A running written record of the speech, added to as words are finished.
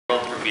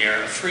World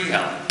premiere of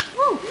Freeheld.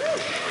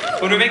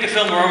 When we make a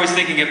film, we're always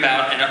thinking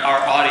about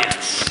our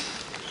audience.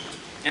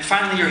 And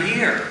finally, you're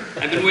here.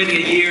 I've been waiting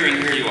a year,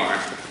 and here you are.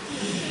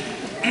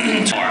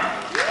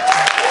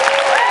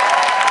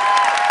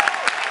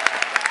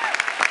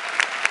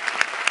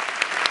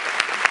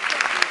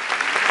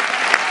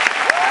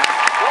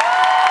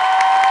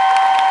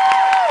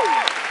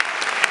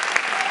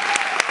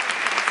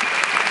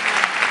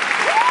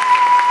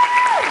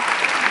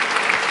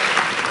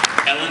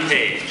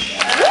 Page.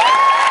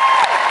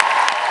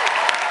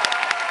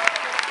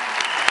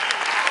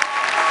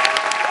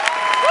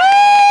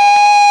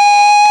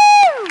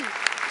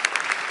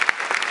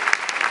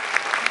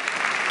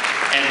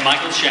 And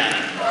Michael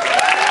Shannon.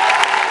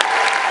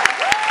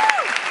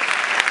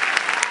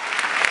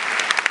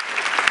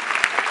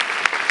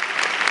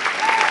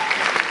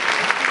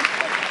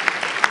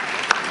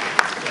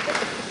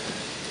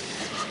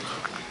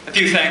 A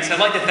few thanks. I'd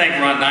like to thank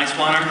Ron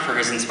Neiswaner for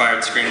his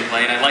inspired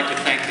screenplay, and I'd like to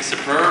thank the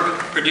superb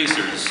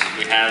producers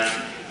we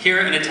have here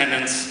in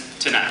attendance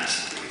tonight.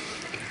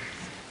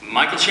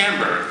 Michael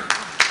Schamberg,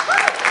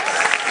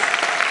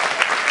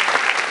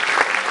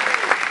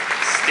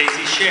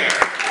 Stacy Scher,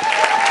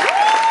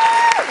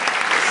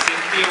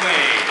 Cynthia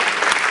Wade,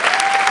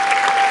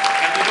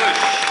 Kelly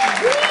Bush,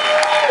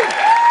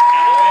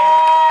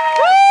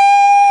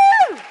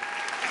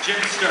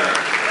 Jim Stern,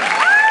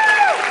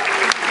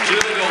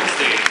 Julie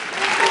Goldstein,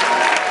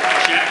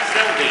 Jack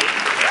Selby,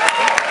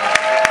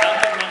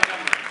 Duncan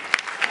Montgomery,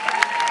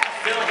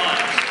 Phil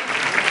Hunt,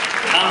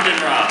 Compton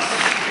Ross,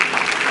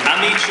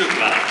 Amit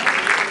Shukla,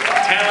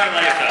 Taylor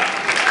Latham,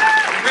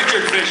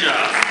 Richard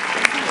Fishoff,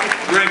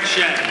 Greg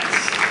Shannon,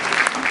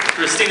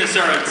 Christina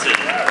Sorensen,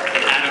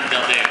 and Adam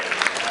Del Deo.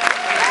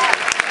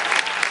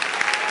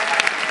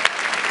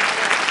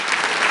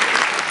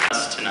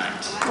 Us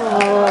tonight.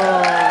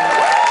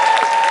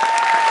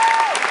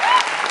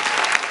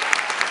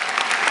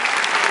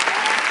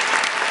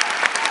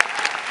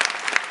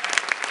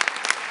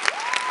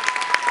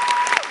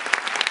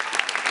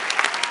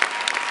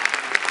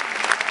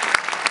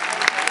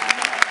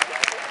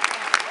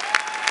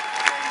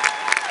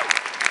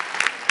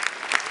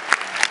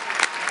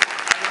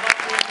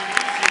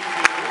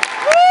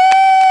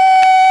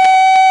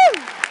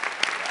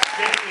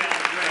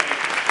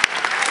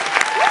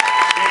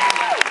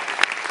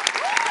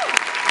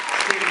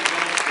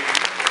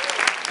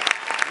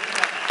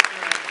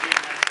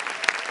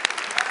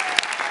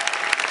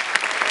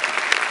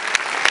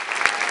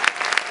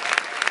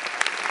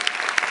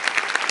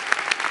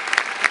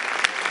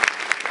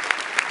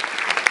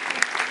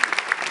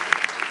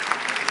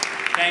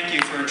 Thank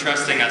you for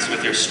entrusting us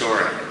with your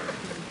story.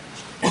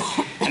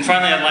 And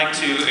finally, I'd like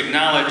to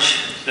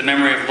acknowledge the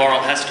memory of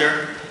Laurel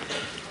Hester.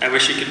 I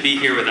wish you could be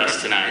here with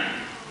us tonight.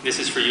 This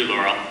is for you,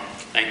 Laurel.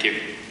 Thank you.